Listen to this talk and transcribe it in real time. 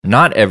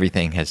not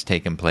everything has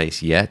taken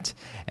place yet.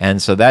 And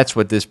so that's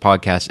what this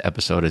podcast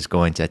episode is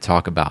going to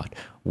talk about.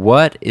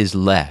 What is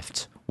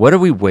left? What are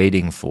we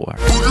waiting for?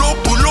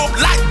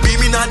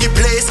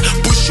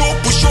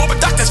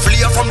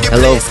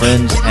 Hello,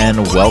 friends,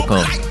 and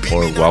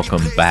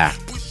welcome back.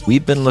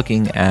 We've been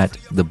looking at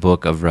the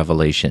book of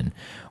Revelation.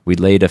 We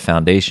laid a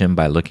foundation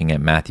by looking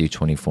at Matthew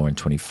 24 and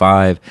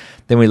 25.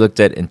 Then we looked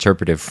at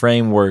interpretive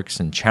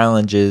frameworks and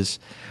challenges.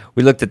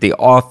 We looked at the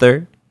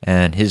author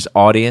and his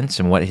audience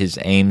and what his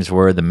aims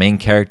were, the main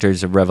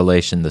characters of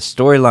Revelation, the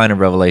storyline of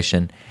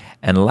Revelation.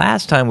 And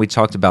last time we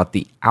talked about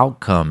the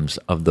outcomes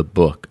of the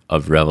book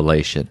of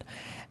Revelation.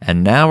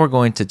 And now we're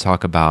going to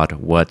talk about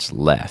what's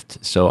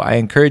left. So I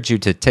encourage you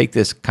to take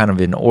this kind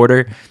of in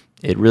order.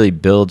 It really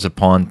builds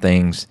upon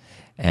things,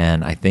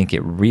 and I think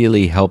it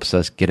really helps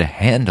us get a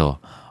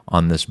handle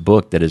on this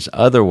book that is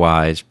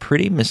otherwise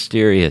pretty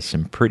mysterious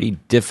and pretty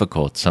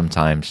difficult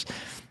sometimes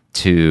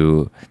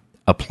to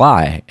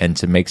apply and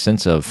to make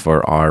sense of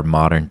for our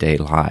modern day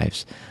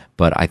lives.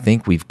 But I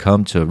think we've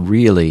come to a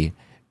really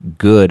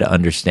good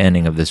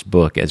understanding of this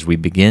book as we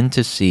begin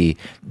to see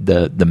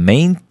the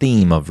main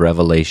theme of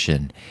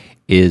Revelation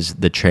is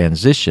the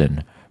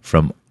transition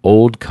from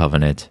Old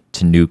Covenant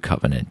to New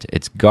Covenant.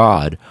 It's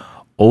God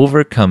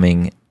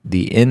overcoming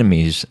the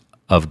enemies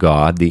of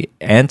God, the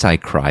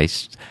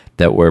Antichrist,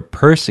 that were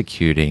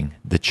persecuting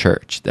the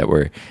church, that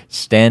were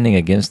standing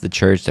against the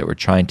church, that were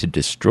trying to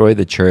destroy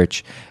the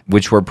church,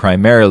 which were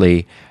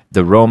primarily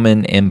the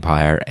Roman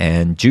Empire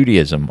and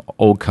Judaism,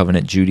 Old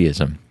Covenant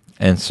Judaism.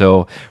 And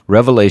so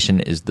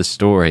Revelation is the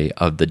story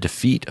of the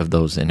defeat of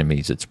those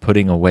enemies. It's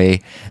putting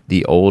away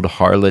the old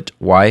harlot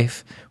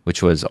wife,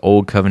 which was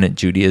Old Covenant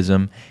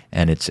Judaism,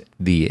 and it's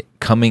the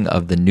coming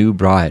of the new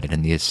bride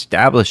and the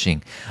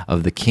establishing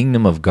of the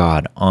kingdom of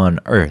God on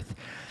earth.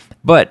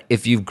 But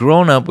if you've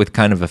grown up with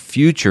kind of a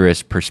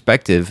futurist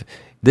perspective,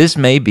 this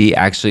may be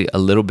actually a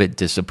little bit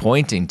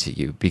disappointing to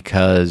you,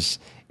 because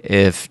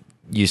if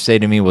you say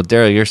to me, well,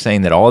 Daryl, you're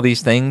saying that all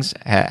these things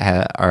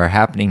are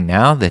happening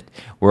now, that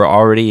we're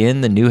already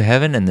in the new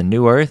heaven and the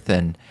new earth,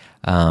 and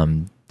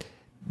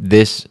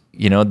this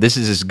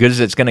is as good as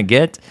it's going to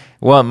get?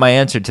 Well, my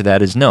answer to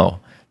that is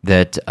no,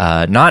 that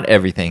not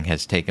everything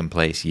has taken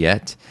place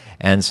yet.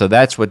 And so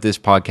that's what this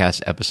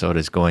podcast episode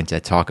is going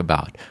to talk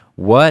about.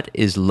 What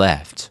is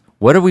left?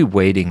 What are we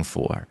waiting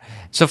for?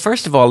 So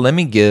first of all, let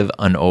me give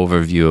an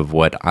overview of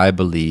what I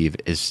believe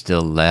is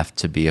still left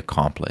to be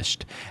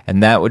accomplished.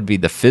 And that would be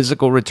the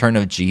physical return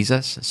of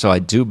Jesus. So I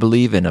do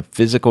believe in a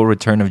physical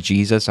return of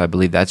Jesus. I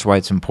believe that's why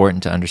it's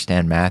important to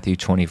understand Matthew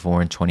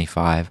 24 and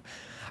 25.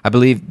 I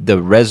believe the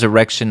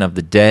resurrection of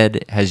the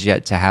dead has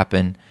yet to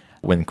happen.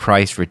 When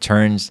Christ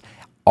returns,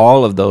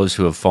 all of those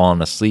who have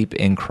fallen asleep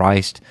in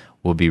Christ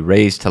will be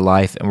raised to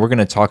life. And we're going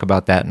to talk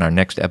about that in our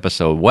next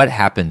episode. What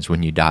happens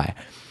when you die?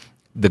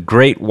 The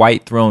great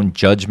white throne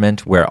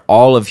judgment, where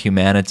all of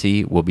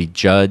humanity will be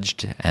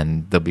judged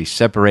and they'll be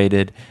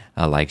separated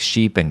like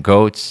sheep and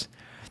goats.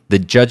 The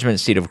judgment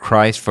seat of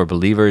Christ for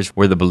believers,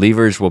 where the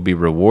believers will be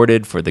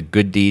rewarded for the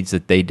good deeds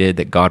that they did,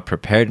 that God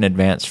prepared in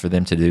advance for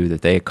them to do,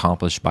 that they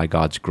accomplished by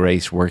God's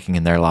grace working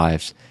in their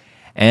lives.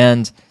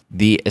 And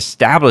the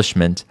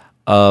establishment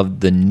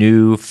of the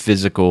new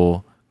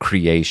physical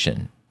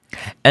creation.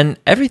 And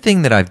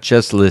everything that I've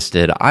just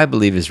listed, I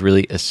believe, is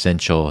really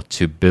essential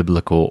to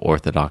biblical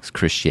Orthodox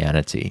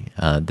Christianity.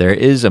 There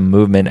is a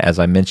movement, as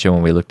I mentioned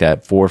when we looked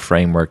at 4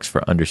 frameworks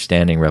for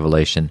understanding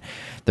Revelation,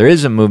 there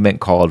is a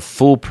movement called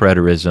full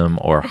preterism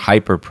or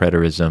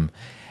hyper-preterism,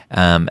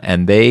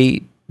 and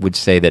they would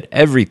say that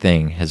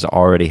everything has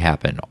already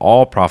happened.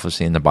 All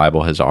prophecy in the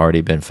Bible has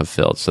already been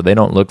fulfilled. So they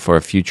don't look for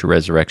a future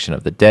resurrection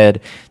of the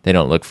dead. They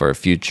don't look for a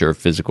future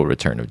physical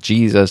return of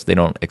Jesus. They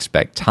don't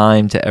expect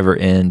time to ever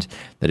end,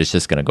 that it's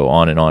just going to go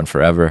on and on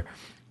forever.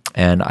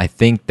 And I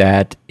think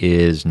that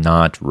is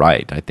not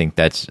right. I think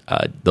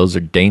those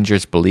are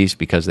dangerous beliefs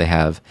because they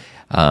have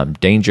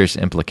dangerous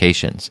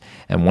implications.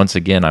 And once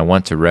again, I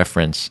want to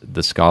reference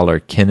the scholar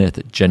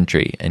Kenneth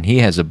Gentry, and he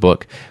has a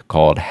book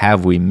called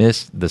Have We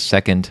Missed the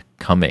Second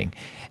Coming?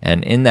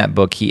 And in that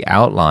book, he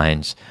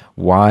outlines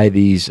why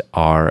these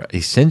are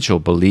essential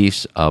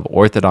beliefs of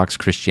Orthodox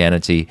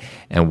Christianity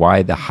and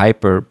why the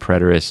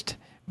hyper-preterist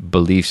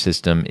belief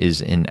system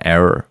is in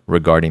error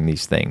regarding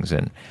these things,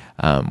 and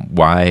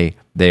why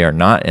they are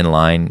not in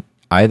line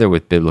either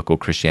with biblical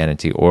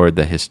Christianity or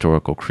the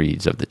historical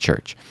creeds of the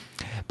church.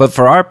 But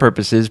for our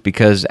purposes,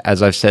 because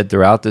as I've said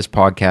throughout this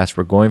podcast,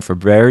 we're going for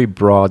very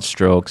broad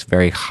strokes,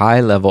 very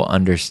high-level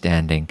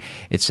understanding,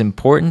 it's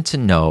important to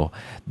know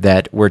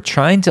that we're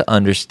trying to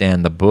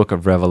understand the book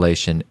of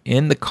Revelation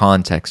in the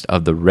context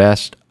of the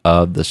rest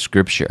of the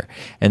Scripture.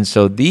 And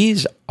so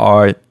these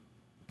are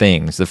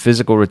things: the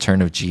physical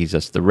return of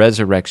Jesus, the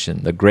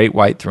resurrection, the great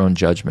white throne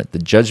judgment, the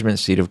judgment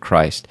seat of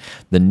Christ,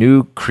 the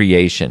new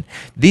creation.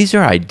 These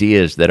are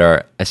ideas that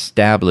are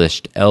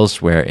established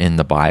elsewhere in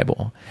the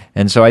Bible.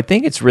 And so I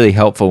think it's really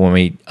helpful when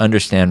we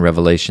understand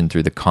Revelation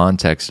through the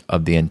context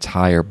of the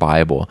entire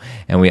Bible,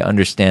 and we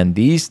understand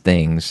these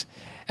things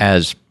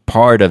as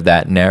part of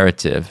that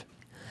narrative.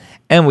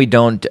 And we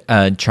don't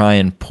try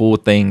and pull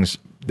things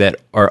that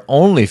are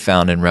only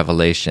found in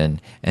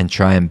Revelation and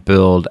try and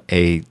build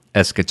a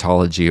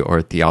eschatology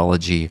or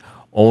theology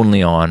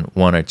only on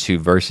one or two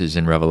verses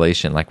in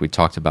Revelation, like we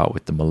talked about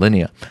with the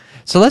millennia.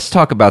 So let's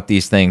talk about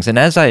these things. And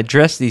as I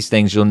address these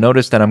things, you'll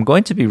notice that I'm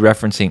going to be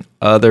referencing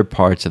other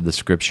parts of the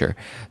scripture.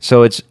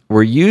 So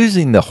we're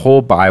using the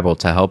whole Bible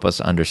to help us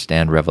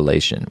understand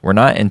Revelation. We're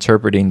not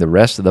interpreting the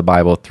rest of the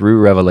Bible through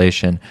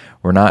Revelation.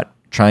 We're not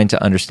trying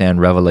to understand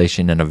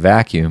Revelation in a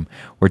vacuum.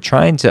 We're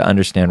trying to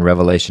understand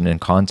Revelation in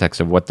context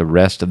of what the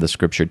rest of the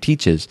scripture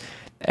teaches.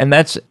 And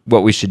that's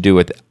what we should do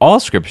with all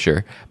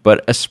scripture,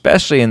 but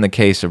especially in the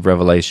case of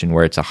Revelation,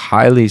 where it's a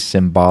highly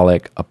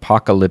symbolic,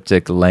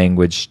 apocalyptic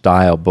language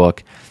style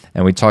book.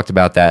 And we talked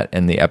about that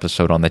in the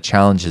episode on the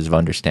challenges of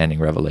understanding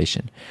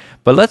Revelation.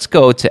 But let's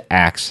go to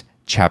Acts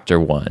chapter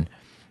 1.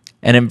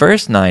 And in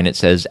verse 9 it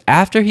says,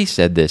 "After he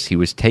said this, he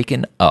was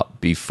taken up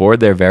before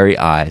their very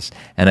eyes,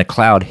 and a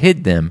cloud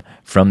hid them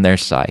from their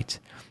sight.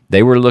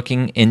 They were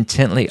looking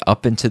intently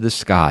up into the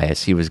sky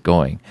as he was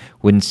going,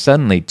 when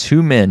suddenly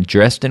 2 men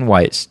dressed in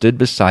white stood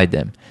beside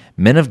them.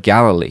 'Men of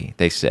Galilee,'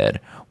 they said,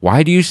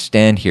 'why do you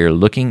stand here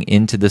looking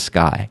into the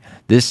sky?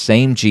 This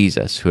same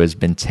Jesus who has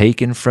been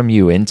taken from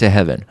you into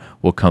heaven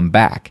will come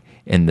back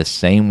in the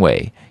same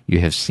way you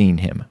have seen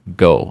him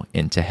go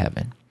into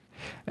heaven.'"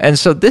 And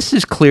so this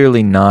is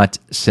clearly not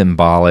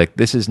symbolic.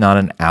 This is not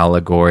an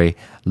allegory.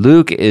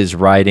 Luke is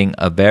writing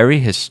a very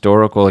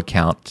historical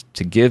account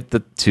to give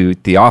to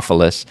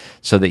Theophilus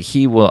so that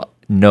he will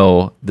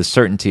know the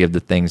certainty of the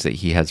things that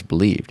he has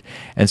believed.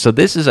 And so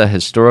this is a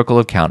historical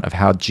account of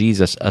how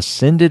Jesus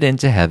ascended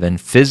into heaven,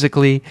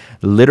 physically,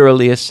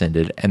 literally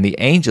ascended, and the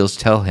angels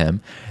tell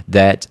him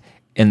that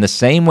in the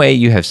same way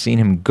you have seen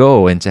him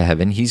go into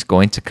heaven, he's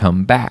going to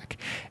come back.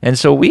 And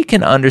so we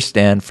can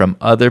understand from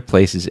other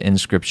places in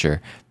Scripture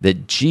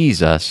that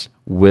Jesus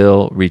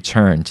will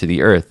return to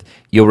the earth.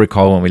 You'll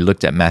recall when we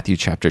looked at Matthew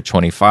chapter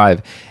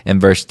 25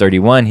 and verse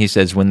 31, he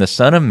says, "When the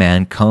Son of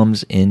Man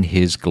comes in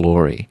his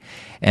glory."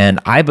 And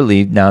I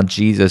believe now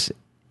Jesus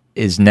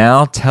is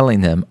now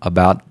telling them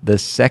about the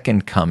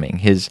second coming,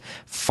 his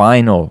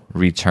final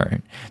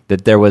return,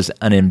 that there was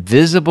an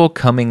invisible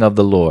coming of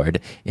the Lord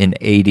in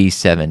AD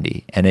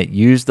 70. And it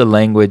used the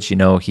language,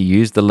 he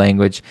used the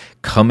language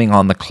coming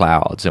on the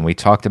clouds. And we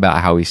talked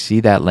about how we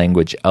see that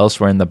language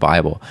elsewhere in the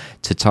Bible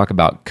to talk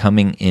about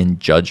coming in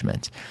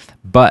judgment.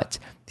 But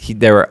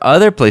there are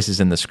other places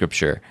in the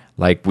scripture,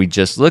 like we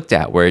just looked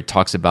at, where it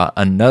talks about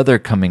another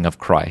coming of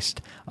Christ,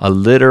 a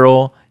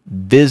literal,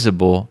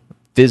 visible,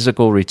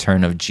 physical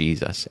return of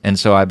Jesus. And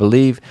so I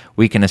believe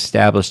we can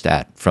establish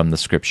that from the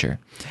scripture.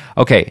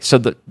 Okay, so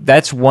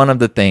that's one of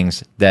the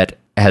things that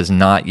has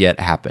not yet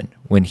happened.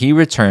 When he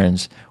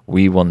returns,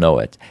 we will know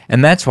it.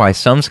 And that's why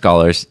some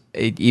scholars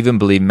even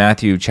believe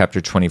Matthew chapter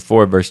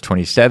 24, verse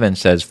 27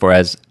 says, "For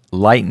as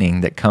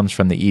lightning that comes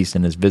from the east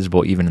and is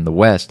visible even in the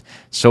west,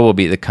 so will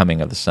be the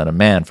coming of the Son of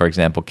Man." For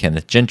example,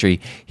 Kenneth Gentry,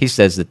 he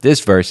says that this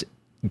verse,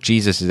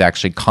 Jesus is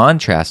actually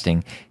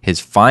contrasting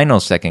his final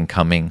second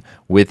coming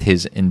with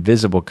his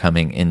invisible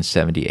coming in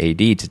 70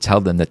 AD to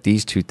tell them that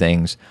these two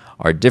things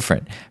are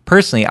different.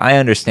 Personally, I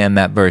understand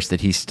that verse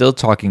that he's still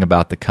talking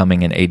about the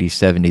coming in AD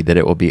 70, that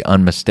it will be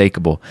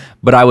unmistakable.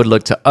 But I would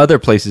look to other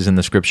places in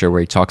the scripture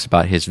where he talks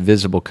about his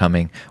visible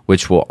coming,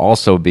 which will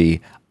also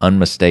be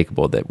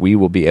unmistakable, that we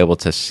will be able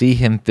to see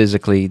him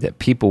physically, that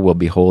people will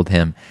behold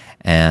him,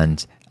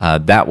 and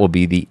that will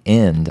be the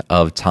end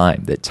of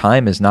time, that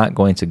time is not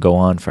going to go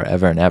on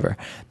forever and ever,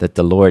 that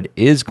the Lord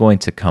is going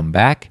to come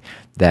back,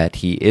 that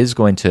he is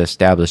going to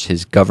establish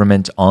his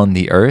government on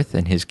the earth,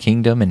 and his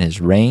kingdom and his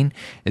reign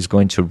is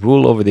going to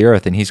rule over the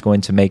earth, and he's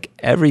going to make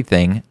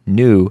everything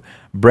new,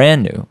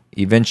 brand new.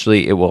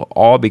 Eventually, it will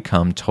all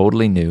become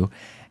totally new,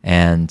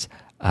 and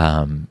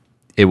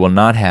it will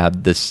not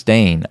have the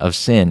stain of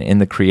sin in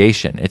the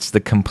creation. It's the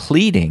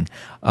completing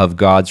of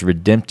God's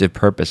redemptive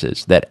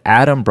purposes, that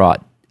Adam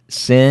brought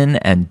sin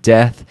and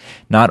death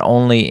not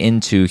only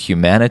into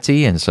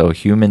humanity, and so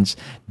humans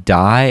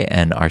die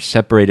and are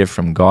separated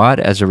from God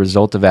as a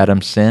result of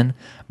Adam's sin,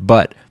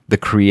 but the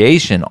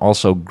creation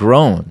also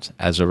groans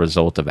as a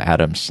result of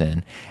Adam's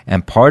sin.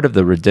 And part of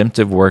the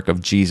redemptive work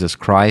of Jesus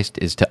Christ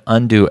is to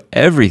undo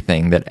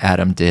everything that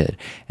Adam did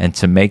and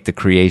to make the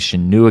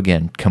creation new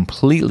again,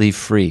 completely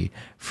free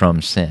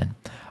from sin.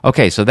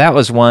 Okay, so that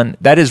is one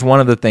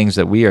of the things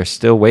that we are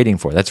still waiting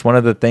for. That's one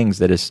of the things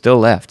that is still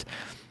left.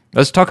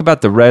 Let's talk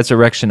about the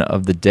resurrection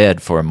of the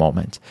dead for a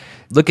moment.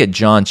 Look at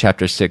John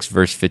chapter 6,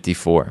 verse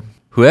 54.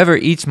 "Whoever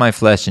eats my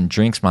flesh and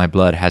drinks my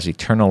blood has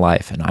eternal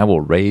life, and I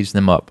will raise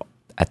them up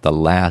at the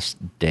last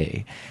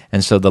day."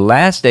 And so the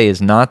last day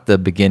is not the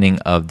beginning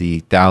of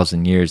the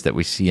 1,000 years that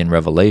we see in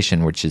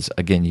Revelation, which is,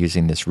 again,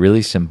 using this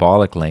really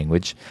symbolic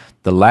language.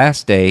 The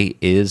last day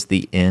is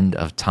the end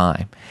of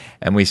time.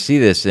 And we see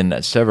this in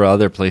several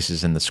other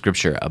places in the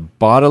scripture, a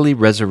bodily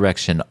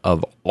resurrection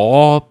of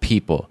all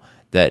people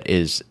that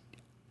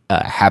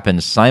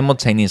happens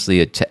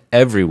simultaneously to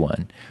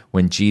everyone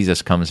when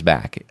Jesus comes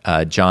back.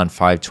 John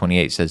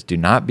 5:28 says, "Do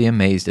not be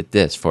amazed at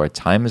this, for a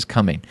time is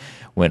coming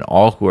when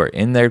all who are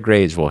in their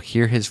graves will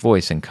hear his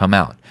voice and come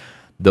out.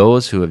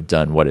 Those who have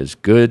done what is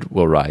good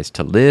will rise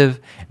to live,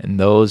 and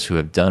those who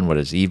have done what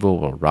is evil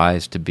will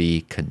rise to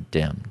be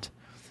condemned.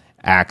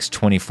 Acts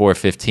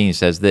 24:15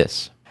 says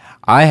this,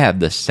 I have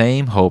the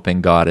same hope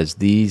in God as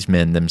these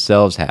men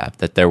themselves have,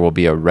 that there will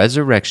be a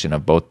resurrection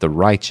of both the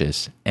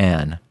righteous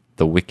and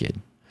the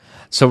wicked.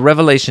 So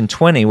Revelation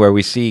 20, where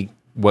we see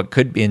what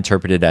could be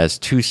interpreted as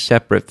two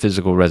separate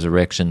physical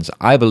resurrections,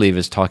 I believe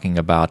is talking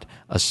about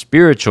a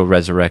spiritual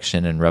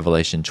resurrection in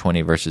Revelation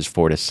 20, verses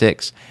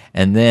 4-6.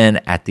 And then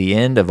at the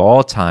end of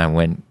all time,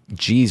 when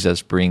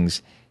Jesus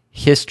brings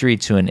history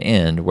to an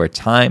end, where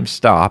time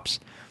stops,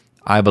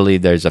 I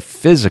believe there's a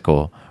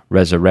physical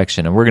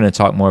resurrection. And we're going to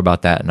talk more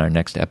about that in our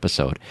next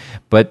episode.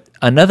 But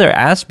another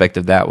aspect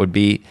of that would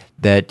be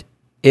that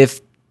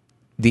if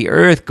the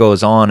earth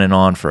goes on and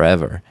on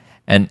forever,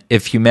 and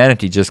if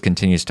humanity just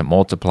continues to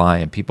multiply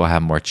and people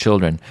have more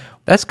children,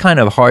 that's kind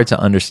of hard to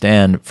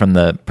understand from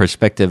the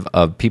perspective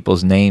of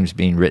people's names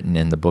being written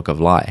in the book of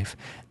life.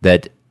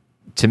 That,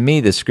 to me,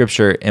 the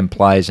scripture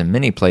implies in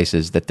many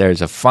places that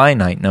there's a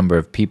finite number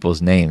of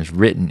people's names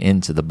written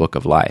into the book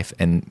of life,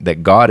 and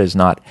that God is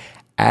not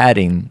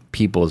adding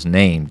people's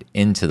names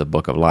into the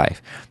book of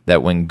life.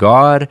 That when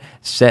God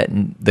set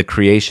the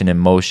creation in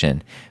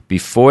motion,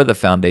 before the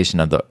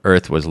foundation of the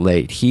earth was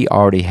laid, he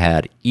already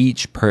had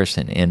each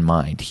person in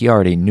mind. He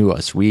already knew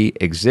us. We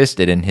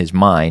existed in his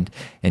mind,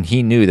 and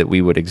he knew that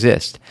we would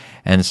exist.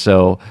 And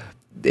so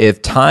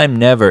if time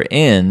never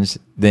ends,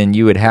 then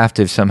you would have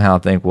to somehow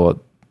think, well,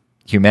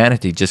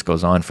 humanity just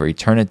goes on for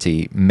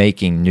eternity,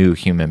 making new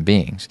human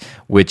beings,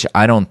 which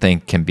I don't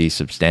think can be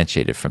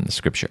substantiated from the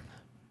scripture.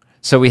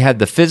 So we had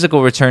the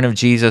physical return of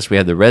Jesus, we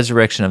had the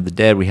resurrection of the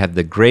dead, we have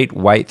the great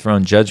white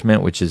throne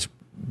judgment, which is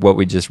what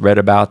we just read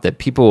about, that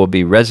people will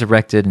be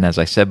resurrected. And as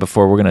I said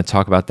before, we're going to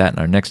talk about that in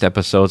our next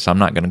episode, so I'm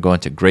not going to go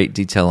into great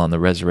detail on the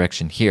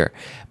resurrection here.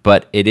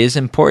 But it is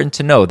important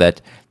to know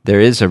that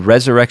there is a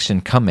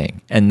resurrection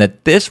coming, and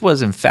that this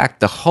was in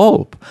fact the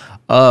hope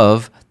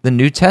of the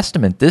New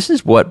Testament. This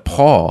is what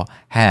Paul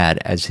had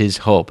as his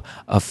hope,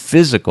 a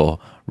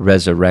physical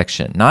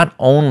resurrection. Not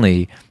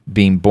only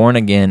being born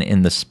again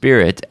in the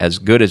Spirit, as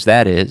good as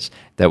that is,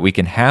 that we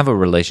can have a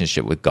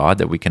relationship with God,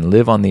 that we can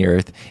live on the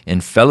earth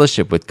in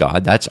fellowship with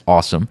God, that's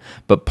awesome.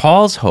 But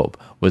Paul's hope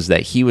was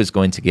that he was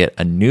going to get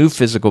a new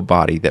physical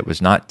body that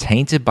was not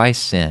tainted by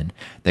sin,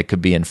 that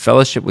could be in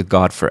fellowship with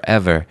God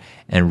forever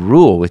and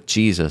rule with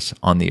Jesus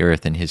on the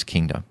earth in his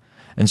kingdom.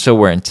 And so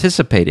we're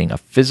anticipating a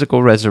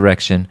physical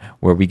resurrection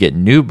where we get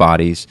new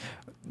bodies.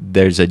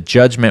 There's a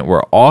judgment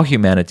where all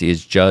humanity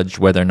is judged,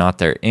 whether or not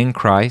they're in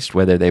Christ,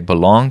 whether they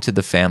belong to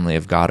the family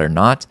of God or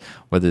not,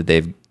 whether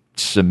they've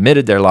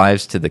submitted their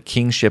lives to the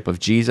kingship of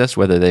Jesus,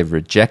 whether they've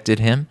rejected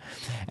him.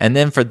 And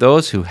then for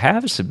those who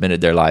have submitted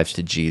their lives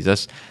to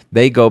Jesus,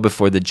 they go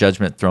before the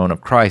judgment throne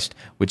of Christ,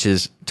 which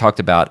is talked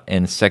about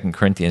in 2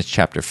 Corinthians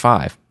chapter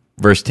 5.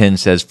 Verse 10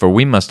 says, "For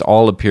we must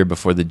all appear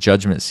before the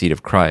judgment seat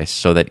of Christ,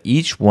 so that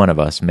each one of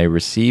us may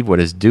receive what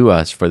is due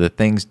us for the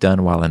things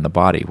done while in the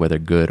body, whether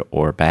good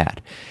or bad."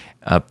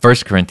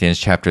 1 Corinthians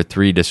chapter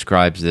 3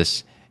 describes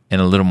this in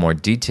a little more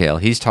detail.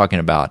 He's talking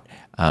about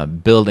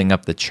building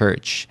up the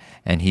church,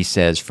 and he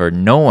says, "For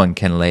no one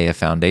can lay a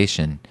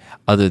foundation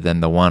other than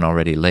the one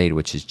already laid,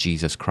 which is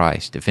Jesus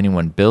Christ. If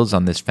anyone builds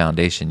on this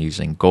foundation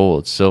using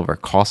gold, silver,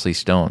 costly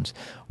stones,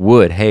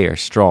 wood, hay, or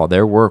straw,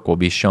 their work will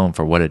be shown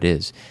for what it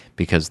is,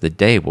 because the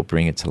day will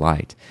bring it to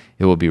light.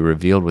 It will be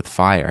revealed with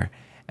fire,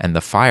 and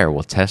the fire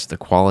will test the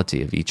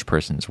quality of each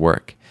person's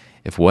work.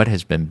 If what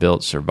has been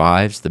built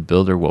survives, the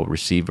builder will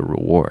receive a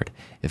reward.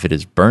 If it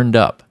is burned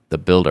up, the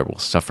builder will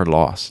suffer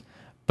loss,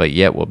 but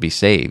yet will be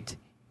saved,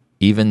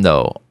 even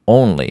though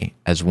only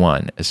as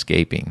one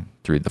escaping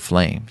through the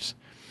flames."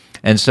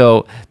 And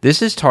so this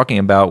is talking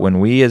about when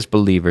we as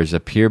believers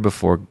appear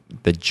before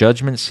the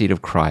judgment seat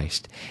of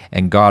Christ,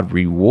 and God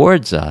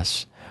rewards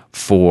us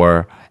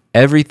for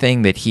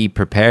everything that he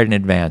prepared in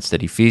advance,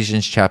 that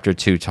Ephesians chapter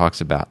 2 talks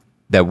about,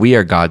 that we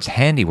are God's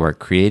handiwork,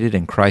 created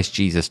in Christ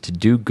Jesus to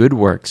do good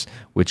works,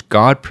 which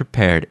God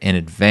prepared in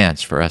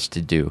advance for us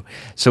to do.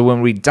 So when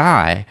we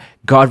die,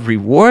 God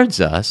rewards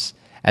us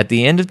at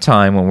the end of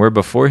time. When we're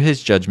before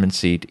his judgment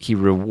seat, he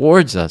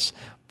rewards us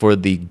for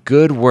the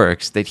good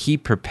works that he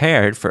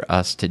prepared for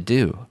us to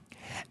do.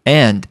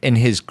 And in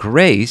his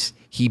grace,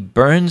 he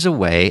burns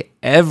away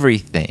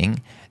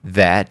everything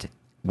that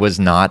was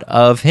not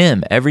of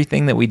him,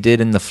 everything that we did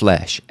in the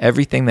flesh,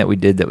 everything that we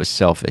did that was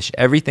selfish,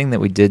 everything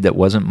that we did that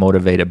wasn't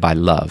motivated by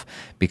love,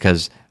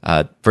 because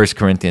 1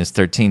 Corinthians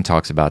 13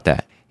 talks about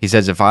that. He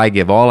says, "If I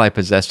give all I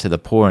possess to the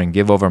poor and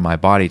give over my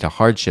body to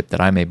hardship that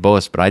I may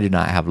boast, but I do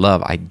not have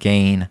love, I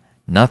gain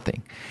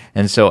nothing."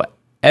 And so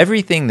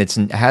everything that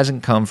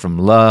hasn't come from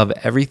love,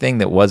 everything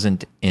that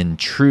wasn't in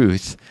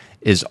truth,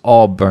 is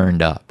all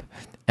burned up.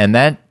 And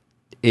that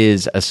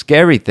is a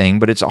scary thing,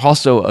 but it's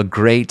also a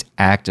great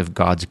act of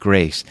God's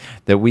grace,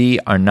 that we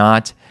are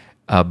not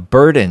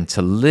burden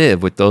to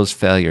live with those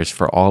failures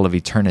for all of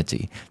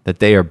eternity, that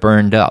they are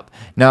burned up.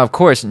 Now, of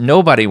course,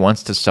 nobody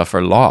wants to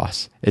suffer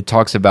loss. It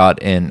talks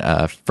about in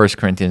 1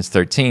 Corinthians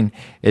 13,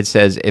 it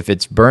says, if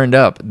it's burned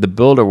up, the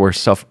builder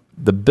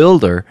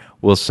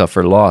will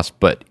suffer loss,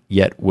 but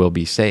yet will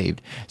be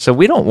saved. So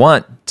we don't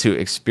want to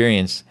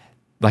experience,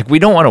 we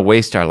don't want to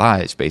waste our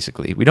lives,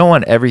 basically. We don't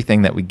want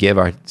everything that we give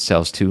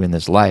ourselves to in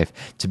this life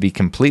to be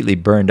completely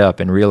burned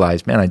up and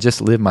realize, man, I just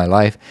lived my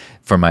life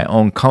for my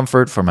own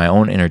comfort, for my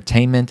own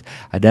entertainment.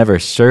 I never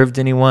served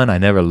anyone. I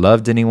never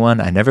loved anyone.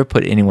 I never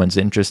put anyone's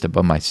interest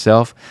above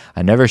myself.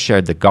 I never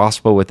shared the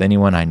gospel with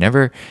anyone. I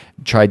never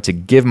tried to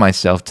give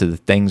myself to the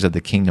things of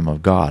the kingdom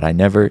of God. I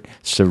never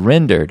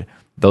surrendered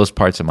those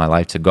parts of my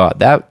life to God.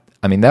 That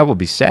will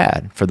be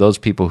sad for those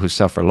people who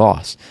suffer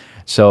loss.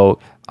 So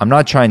I'm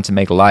not trying to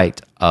make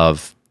light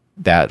of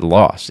that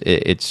loss.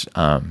 It's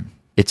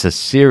a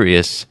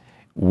serious,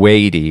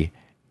 weighty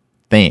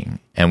thing,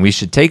 and we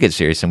should take it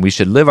serious, and we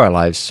should live our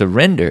lives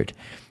surrendered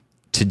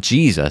to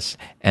Jesus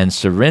and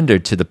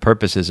surrendered to the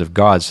purposes of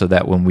God, so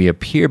that when we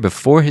appear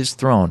before His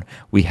throne,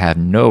 we have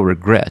no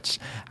regrets.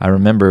 I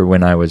remember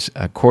when I was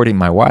courting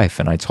my wife,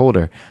 and I told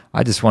her,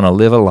 I just want to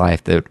live a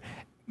life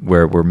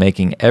where we're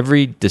making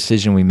every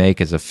decision we make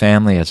as a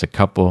family, as a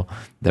couple,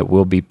 that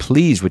we'll be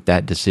pleased with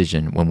that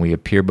decision when we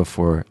appear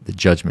before the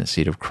judgment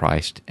seat of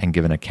Christ and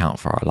give an account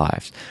for our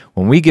lives.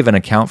 When we give an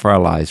account for our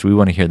lives, we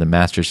want to hear the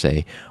Master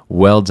say,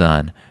 well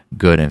done,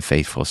 good and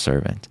faithful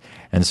servant.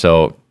 And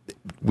so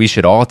we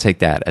should all take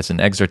that as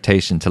an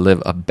exhortation to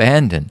live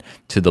abandoned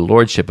to the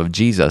lordship of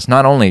Jesus,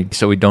 not only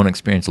so we don't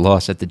experience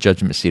loss at the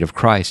judgment seat of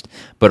Christ,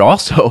 but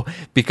also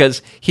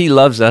because He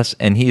loves us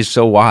and He is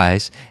so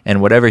wise,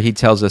 and whatever He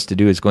tells us to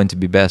do is going to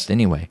be best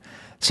anyway.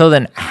 So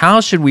then,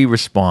 how should we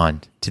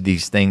respond to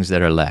these things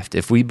that are left?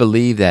 If we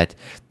believe that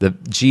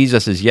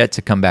Jesus is yet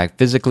to come back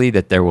physically,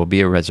 that there will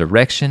be a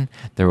resurrection,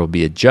 there will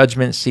be a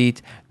judgment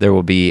seat, there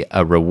will be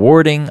a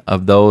rewarding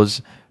of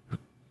those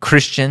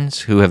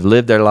Christians who have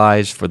lived their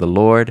lives for the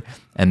Lord,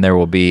 and there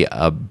will be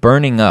a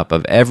burning up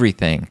of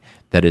everything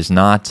that is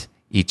not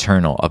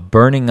eternal, a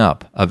burning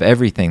up of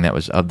everything that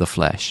was of the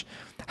flesh.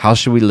 How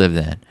should we live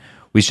then?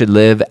 We should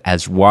live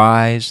as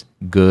wise,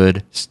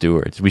 good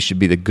stewards. We should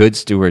be the good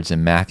stewards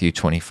in Matthew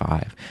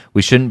 25.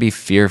 We shouldn't be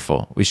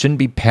fearful. We shouldn't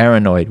be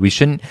paranoid. We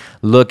shouldn't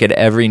look at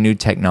every new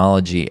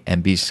technology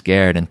and be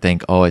scared and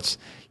think, oh, it's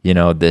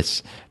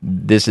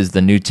this is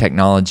the new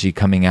technology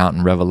coming out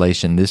in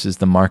Revelation. This is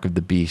the mark of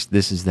the beast.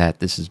 This is that.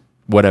 This is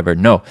whatever.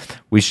 No,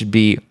 we should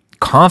be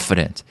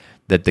confident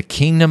that the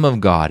kingdom of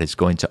God is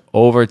going to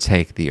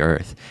overtake the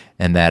earth,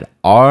 and that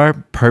our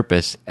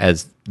purpose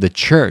as the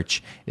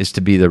church is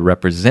to be the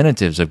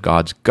representatives of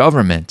God's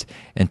government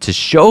and to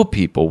show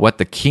people what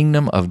the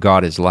kingdom of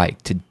God is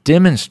like, to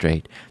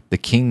demonstrate the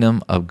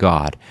kingdom of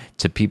God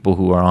to people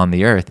who are on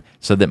the earth,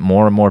 so that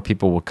more and more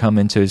people will come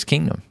into His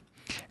kingdom.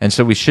 And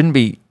so we shouldn't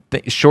be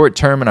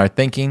short-term in our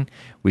thinking.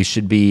 We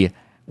should be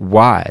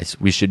wise.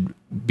 We should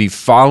be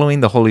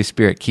following the Holy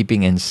Spirit,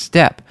 keeping in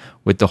step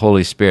with the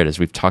Holy Spirit, as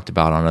we've talked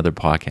about on other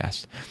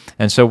podcasts.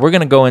 And so we're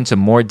going to go into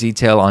more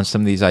detail on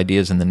some of these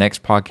ideas in the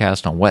next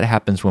podcast on what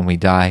happens when we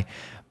die.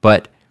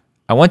 But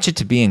I want you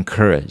to be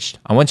encouraged.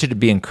 I want you to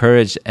be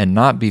encouraged and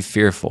not be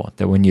fearful,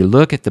 that when you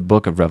look at the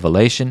book of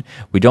Revelation,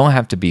 we don't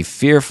have to be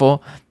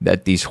fearful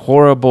that these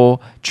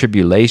horrible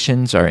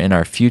tribulations are in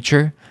our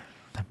future.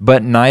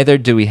 But neither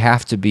do we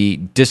have to be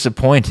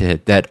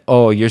disappointed that,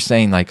 oh, you're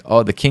saying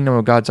the kingdom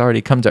of God's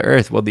already come to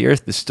earth. Well, the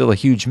earth is still a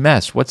huge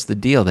mess. What's the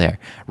deal there?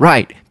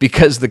 Right,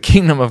 because the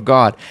kingdom of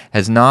God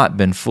has not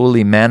been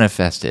fully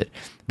manifested,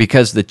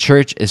 because the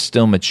church is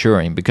still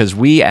maturing, because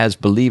we as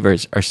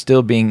believers are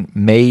still being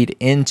made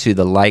into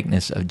the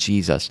likeness of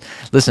Jesus.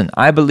 Listen,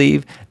 I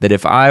believe that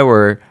if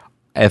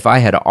I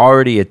had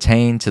already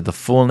attained to the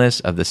fullness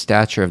of the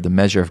stature of the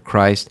measure of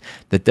Christ,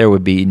 that there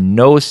would be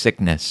no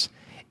sickness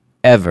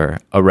ever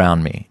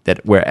around me,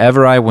 that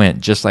wherever I went,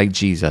 just like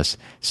Jesus,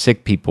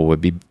 sick people would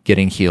be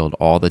getting healed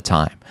all the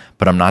time.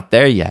 But I'm not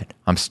there yet.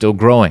 I'm still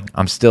growing.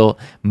 I'm still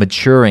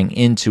maturing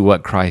into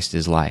what Christ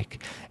is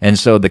like. And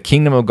so the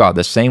kingdom of God,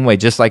 the same way,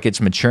 just like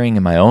it's maturing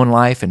in my own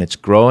life and it's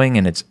growing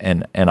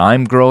and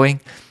I'm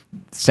growing,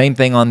 same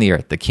thing on the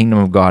earth. The kingdom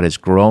of God is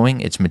growing,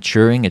 it's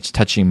maturing, it's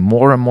touching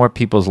more and more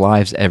people's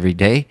lives every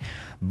day.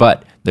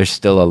 But there's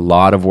still a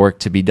lot of work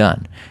to be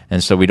done.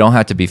 And so we don't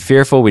have to be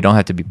fearful. We don't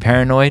have to be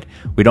paranoid.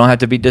 We don't have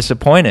to be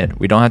disappointed.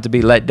 We don't have to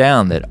be let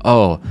down that,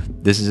 oh,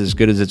 this is as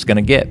good as it's going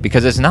to get.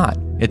 Because it's not.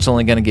 It's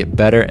only going to get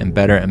better and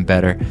better and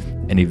better.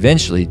 And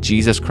eventually,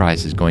 Jesus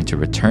Christ is going to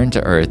return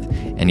to earth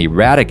and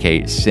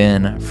eradicate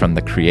sin from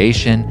the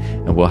creation.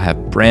 And we'll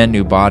have brand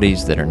new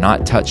bodies that are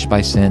not touched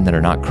by sin, that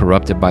are not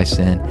corrupted by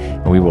sin.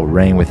 And we will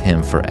reign with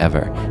Him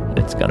forever. And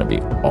it's going to be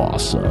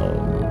awesome.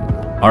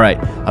 All right.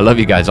 I love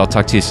you guys. I'll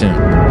talk to you soon.